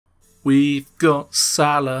We've got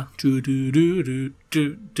Salah, do do do do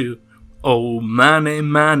do do. Oh,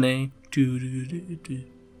 Mane, Mane, do do do do.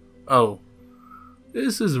 Oh,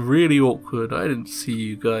 this is really awkward. I didn't see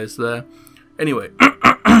you guys there. Anyway,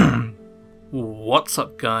 what's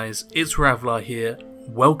up, guys? It's Ravlar here.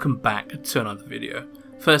 Welcome back to another video.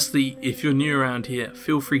 Firstly, if you're new around here,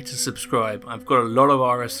 feel free to subscribe. I've got a lot of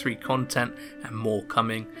RS3 content and more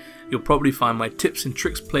coming. You'll probably find my tips and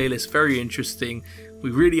tricks playlist very interesting. We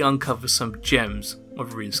really uncover some gems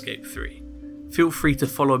of Runescape 3. Feel free to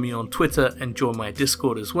follow me on Twitter and join my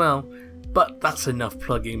Discord as well, but that's enough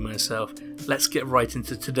plugging myself. Let's get right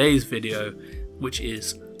into today's video, which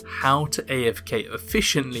is how to AFK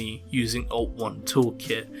efficiently using Alt-1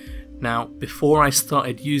 Toolkit. Now, before I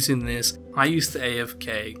started using this, I used to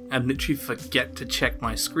AFK and literally forget to check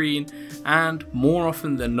my screen, and more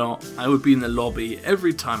often than not, I would be in the lobby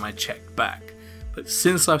every time I checked back. But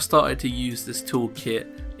since I've started to use this toolkit,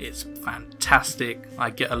 it's fantastic. I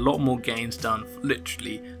get a lot more gains done for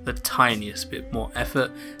literally the tiniest bit more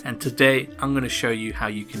effort, and today I'm going to show you how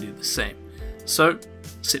you can do the same. So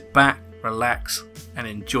sit back, relax, and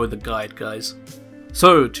enjoy the guide, guys.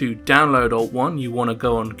 So to download Alt-1, you want to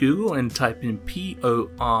go on Google and type in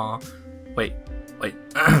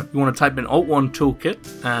you want to type in Alt-1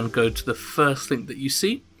 Toolkit and go to the first link that you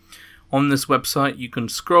see. On this website, you can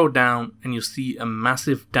scroll down and you'll see a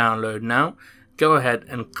massive download now. Go ahead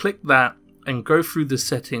and click that and go through the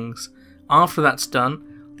settings. After that's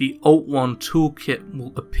done, the Alt-1 Toolkit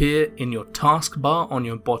will appear in your taskbar on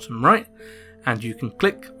your bottom right, and you can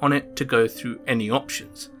click on it to go through any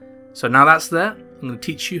options. So now that's there, I'm going to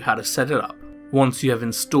teach you how to set it up. Once you have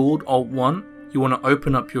installed Alt-1, you want to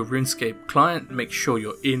open up your Runescape client, make sure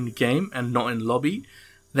you're in game and not in lobby.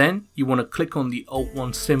 Then you want to click on the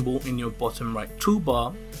Alt-1 symbol in your bottom right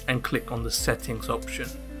toolbar and click on the settings option.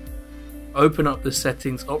 Open up the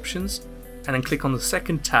settings options and then click on the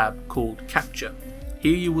second tab called capture.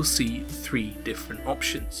 Here you will see three different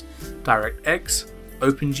options: DirectX,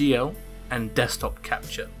 OpenGL and desktop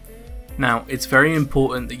capture. Now, it's very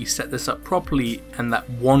important that you set this up properly and that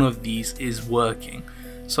one of these is working.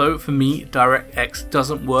 So for me, DirectX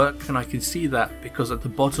doesn't work, and I can see that because at the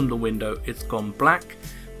bottom of the window it's gone black.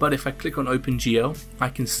 But if I click on OpenGL, I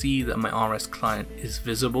can see that my RS client is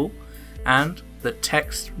visible, and the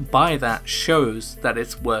text by that shows that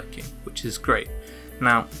it's working, which is great.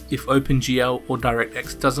 Now, if OpenGL or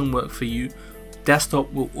DirectX doesn't work for you,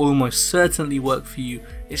 desktop will almost certainly work for you.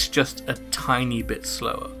 It's just a tiny bit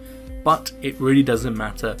slower, but it really doesn't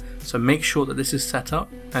matter. So make sure that this is set up,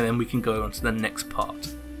 and then we can go on to the next part.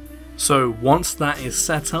 So once that is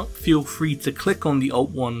set up, feel free to click on the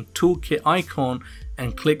Alt-1 Toolkit icon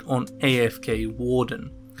and click on AFK Warden.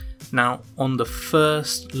 Now, on the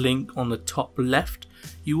first link on the top left,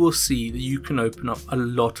 you will see that you can open up a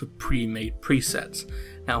lot of pre-made presets.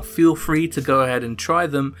 Now, feel free to go ahead and try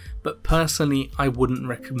them, but personally I wouldn't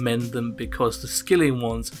recommend them because the skilling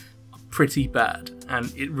ones are pretty bad,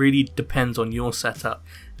 and it really depends on your setup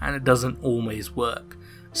and it doesn't always work.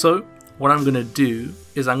 So what I'm going to do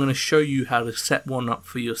is I'm going to show you how to set one up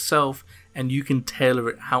for yourself, and you can tailor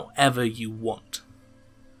it however you want.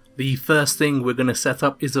 The first thing we're going to set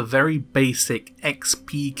up is a very basic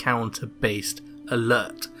XP counter based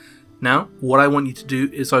alert. Now, what I want you to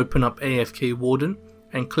do is open up AFK Warden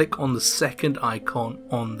and click on the second icon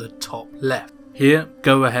on the top left. Here,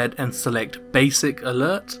 go ahead and select Basic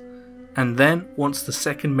Alert, and then once the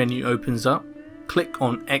second menu opens up, click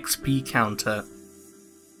on XP Counter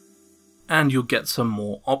and you'll get some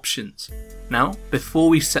more options. Now, before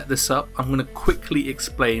we set this up, I'm going to quickly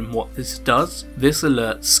explain what this does. This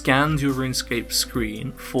alert scans your RuneScape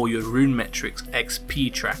screen for your RuneMetrics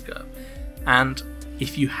XP tracker, and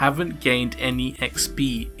if you haven't gained any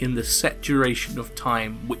XP in the set duration of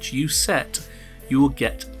time which you set, you will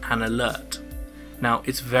get an alert. Now,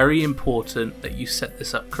 it's very important that you set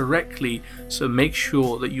this up correctly, so make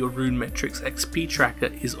sure that your RuneMetrics XP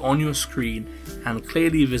tracker is on your screen and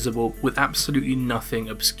clearly visible with absolutely nothing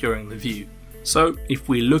obscuring the view. So if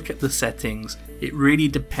we look at the settings, it really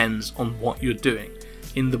depends on what you're doing.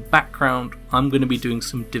 In the background, I'm going to be doing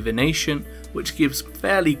some divination, which gives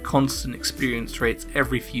fairly constant experience rates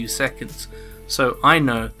every few seconds. So I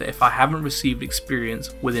know that if I haven't received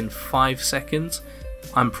experience within 5 seconds,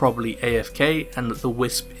 I'm probably AFK and that the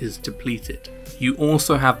wisp is depleted. You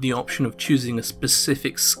also have the option of choosing a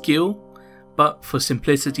specific skill, but for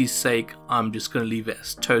simplicity's sake, I'm just going to leave it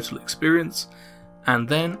as total experience. And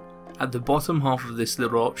then at the bottom half of this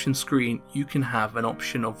little option screen, you can have an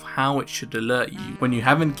option of how it should alert you when you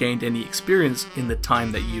haven't gained any experience in the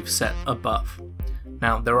time that you've set above.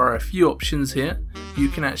 Now there are a few options here. You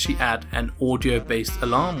can actually add an audio based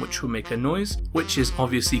alarm which will make a noise, which is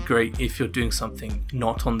obviously great if you're doing something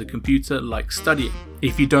not on the computer like studying.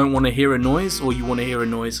 If you don't want to hear a noise, or you want to hear a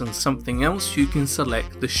noise on something else, you can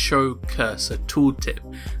select the show cursor tooltip.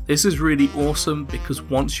 This is really awesome because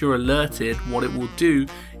once you're alerted, what it will do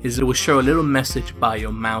is it will show a little message by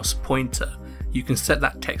your mouse pointer. You can set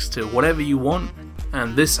that text to whatever you want,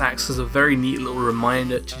 and this acts as a very neat little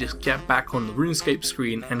reminder to just get back on the Runescape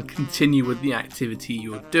screen and continue with the activity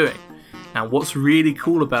you're doing. Now what's really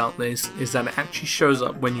cool about this is that it actually shows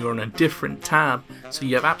up when you're on a different tab, so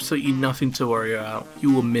you have absolutely nothing to worry about.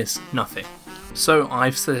 You will miss nothing. So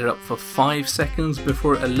I've set it up for 5 seconds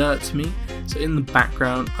before it alerts me. So in the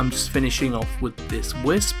background I'm just finishing off with this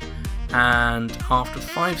wisp, and after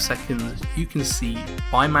 5 seconds you can see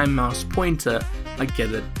by my mouse pointer I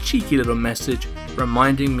get a cheeky little message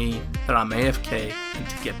reminding me that I'm AFK and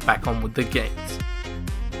to get back on with the games.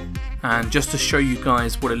 And just to show you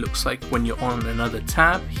guys what it looks like when you're on another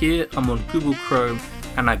tab, here I'm on Google Chrome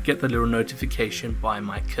and I get the little notification by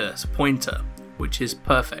my cursor pointer, which is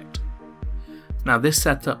perfect. Now this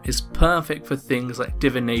setup is perfect for things like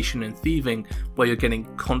divination and thieving where you're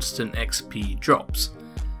getting constant XP drops.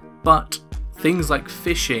 But things like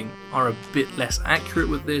fishing are a bit less accurate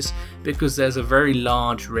with this because there's a very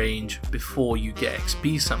large range before you get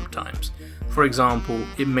XP sometimes. For example,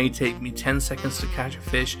 it may take me 10 seconds to catch a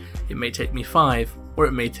fish, it may take me 5, or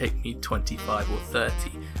it may take me 25 or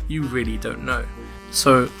 30. You really don't know.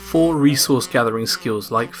 So for resource gathering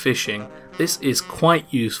skills like fishing, this is quite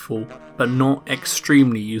useful, but not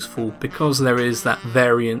extremely useful because there is that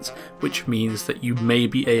variance, which means that you may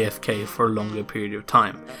be AFK for a longer period of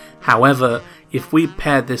time. However, if we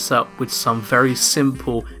pair this up with some very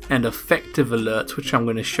simple and effective alerts, which I'm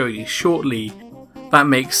going to show you shortly, that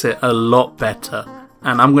makes it a lot better.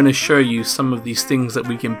 And I'm going to show you some of these things that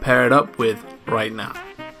we can pair it up with right now.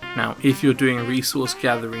 Now, if you're doing resource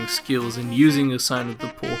gathering skills and using a Sign of the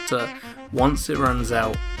Porter, once it runs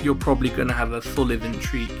out, you're probably going to have a full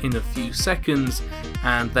inventory in a few seconds,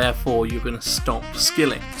 and therefore you're going to stop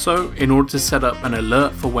skilling. So in order to set up an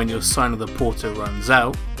alert for when your Sign of the Porter runs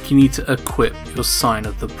out, you need to equip your Sign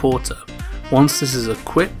of the Porter. Once this is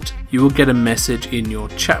equipped, you will get a message in your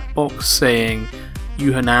chat box saying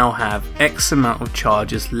you now have X amount of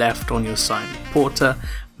charges left on your Sign of the Porter.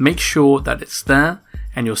 Make sure that it's there,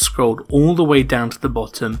 and you're scrolled all the way down to the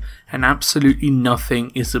bottom and absolutely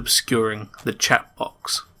nothing is obscuring the chat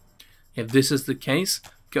box. If this is the case,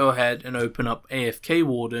 go ahead and open up AFK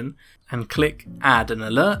Warden and click Add an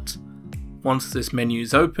Alert. Once this menu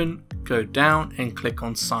is open, go down and click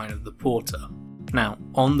on Sign of the Porter. Now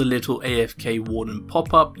on the little AFK Warden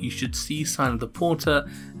pop-up you should see Sign of the Porter,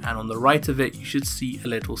 and on the right of it you should see a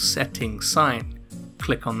little setting sign.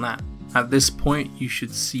 Click on that. At this point you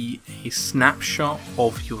should see a snapshot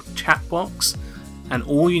of your chat box, and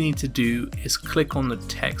all you need to do is click on the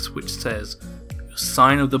text which says your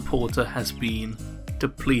Sign of the Porter has been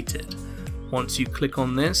depleted. Once you click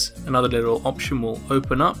on this, another little option will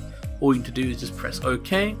open up. All you need to do is just press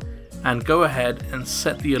OK and go ahead and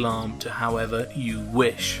set the alarm to however you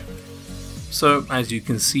wish. So as you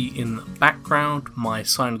can see in the background, my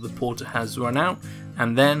Sign of the Porter has run out,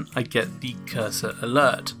 and then I get the cursor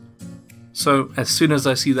alert. So as soon as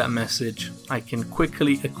I see that message, I can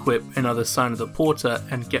quickly equip another Sign of the Porter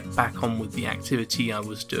and get back on with the activity I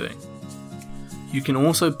was doing. You can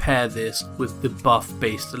also pair this with the buff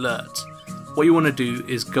based alerts. What you want to do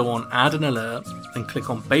is go on Add an Alert and click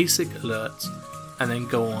on Basic Alerts and then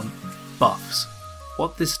go on Buffs.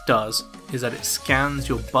 What this does is that it scans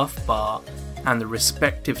your buff bar and the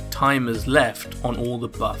respective timers left on all the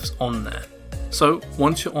buffs on there. So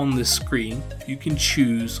once you're on this screen, you can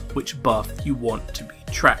choose which buff you want to be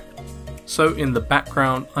tracked. So in the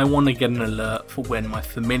background, I want to get an alert for when my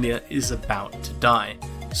familiar is about to die.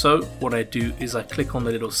 So what I do is I click on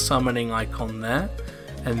the little summoning icon there,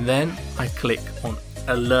 and then I click on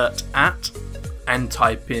Alert At and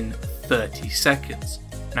type in 30 seconds.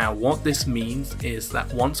 Now what this means is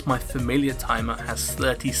that once my familiar timer has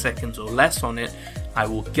 30 seconds or less on it, I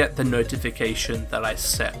will get the notification that I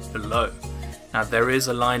set below. Now there is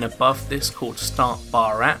a line above this called Start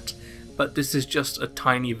Bar At, but this is just a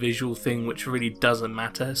tiny visual thing which really doesn't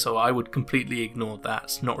matter, so I would completely ignore that.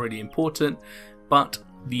 It's not really important, but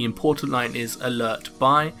the important line is Alert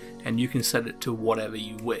By, and you can set it to whatever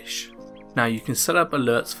you wish. Now you can set up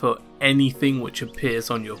alerts for anything which appears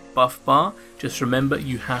on your buff bar, just remember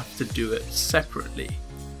you have to do it separately.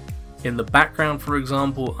 In the background, for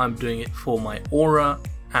example, I'm doing it for my aura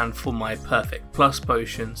and for my perfect plus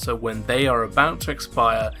potion, so when they are about to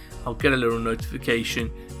expire I'll get a little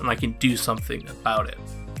notification and I can do something about it.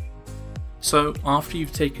 So after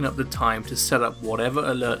you've taken up the time to set up whatever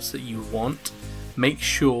alerts that you want, make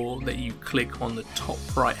sure that you click on the top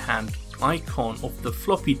right hand icon of the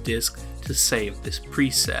floppy disk to save this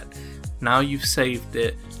preset. Now you've saved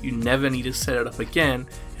it, you never need to set it up again,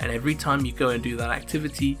 and every time you go and do that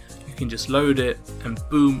activity you can just load it and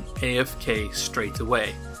boom, AFK straight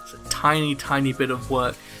away. It's a tiny bit of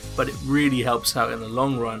work, but it really helps out in the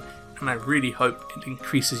long run, and I really hope it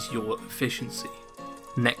increases your efficiency.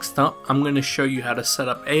 Next up, I'm going to show you how to set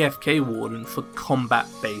up AFK Warden for combat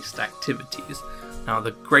based activities. Now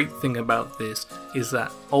the great thing about this is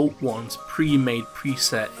that Alt-1's pre-made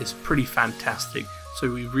preset is pretty fantastic,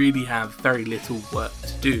 so we really have very little work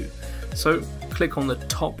to do. So click on the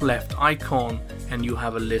top left icon and you'll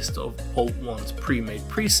have a list of Alt-1's pre-made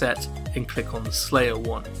presets, and click on the Slayer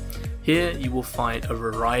one. Here you will find a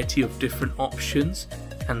variety of different options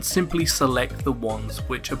and simply select the ones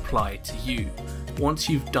which apply to you. Once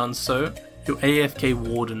you've done so, your AFK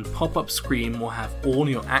Warden pop-up screen will have all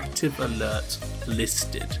your active alerts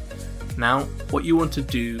listed. Now what you want to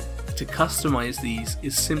do to customize these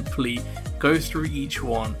is simply go through each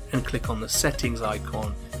one and click on the settings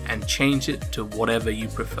icon and change it to whatever you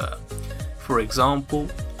prefer. For example,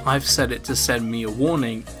 I've set it to send me a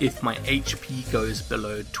warning if my HP goes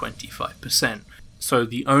below 25%. So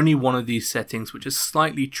the only one of these settings which is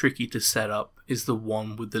slightly tricky to set up is the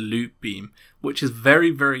one with the loot beam, which is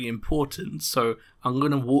very important, so I'm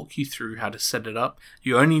going to walk you through how to set it up.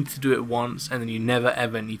 You only need to do it once and then you never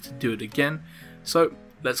ever need to do it again, so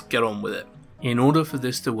let's get on with it. In order for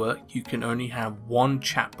this to work, you can only have one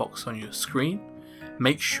chat box on your screen.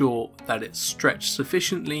 Make sure that it's stretched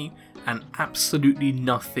sufficiently and absolutely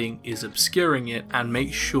nothing is obscuring it, and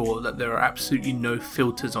make sure that there are absolutely no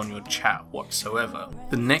filters on your chat whatsoever.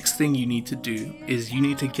 The next thing you need to do is you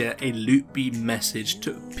need to get a loot beam message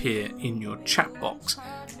to appear in your chat box.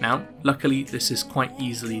 Now luckily this is quite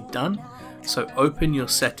easily done, so open your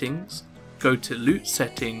settings, go to loot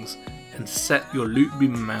settings and set your loot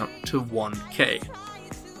beam amount to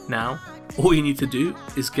 1k. Now all you need to do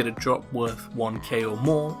is get a drop worth 1k or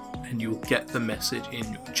more and you'll get the message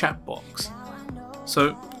in your chat box.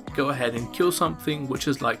 So go ahead and kill something which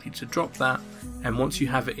is likely to drop that, and once you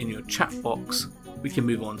have it in your chat box we can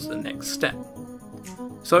move on to the next step.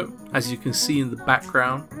 So as you can see in the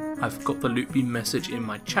background, I've got the loot beam message in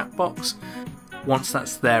my chat box. Once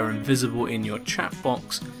that's there and visible in your chat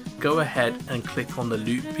box, go ahead and click on the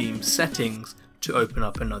loot beam settings to open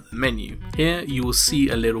up another menu. Here you will see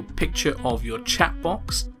a little picture of your chat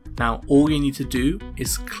box. Now all you need to do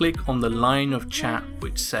is click on the line of chat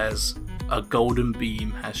which says a golden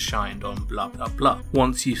beam has shined on blah blah blah.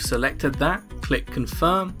 Once you've selected that, click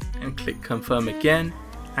confirm and click confirm again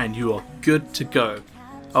and you are good to go.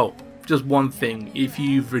 Oh, just one thing, if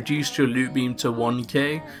you've reduced your loot beam to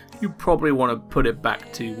 1k, you probably want to put it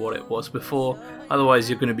back to what it was before, otherwise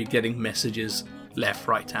you're going to be getting messages left,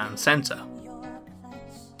 right and center.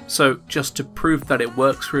 So just to prove that it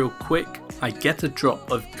works real quick, I get a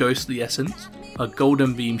drop of ghostly essence, a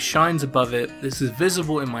golden beam shines above it, this is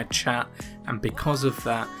visible in my chat, and because of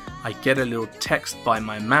that I get a little text by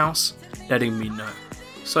my mouse letting me know.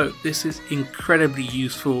 So this is incredibly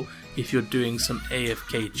useful if you're doing some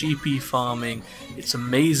AFK GP farming. It's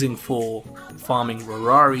amazing for farming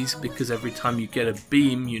Rararis because every time you get a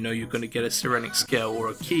beam you know you're going to get a Sirenic Scale or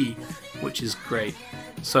a key, which is great.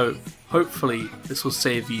 So hopefully this will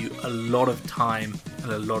save you a lot of time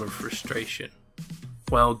and a lot of frustration.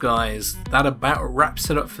 Well guys, that about wraps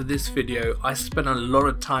it up for this video. I spent a lot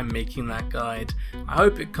of time making that guide. I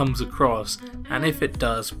hope it comes across, and if it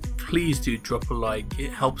does, please do drop a like.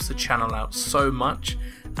 It helps the channel out so much,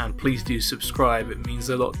 and please do subscribe, it means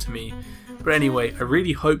a lot to me. But anyway, I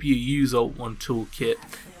really hope you use Alt-1 Toolkit.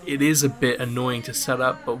 It is a bit annoying to set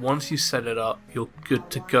up, but once you set it up, you're good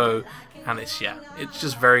to go. And it's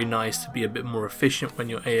just very nice to be a bit more efficient when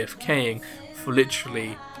you're AFKing for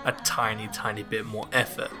literally a tiny bit more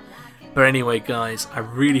effort. But anyway guys, I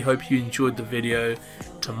really hope you enjoyed the video.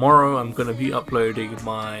 Tomorrow I'm going to be uploading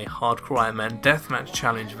my Hardcore Iron Man Deathmatch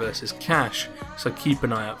Challenge versus Cash, so keep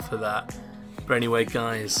an eye out for that. But anyway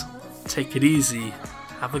guys, take it easy,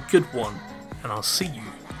 have a good one, and I'll see you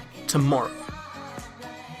tomorrow.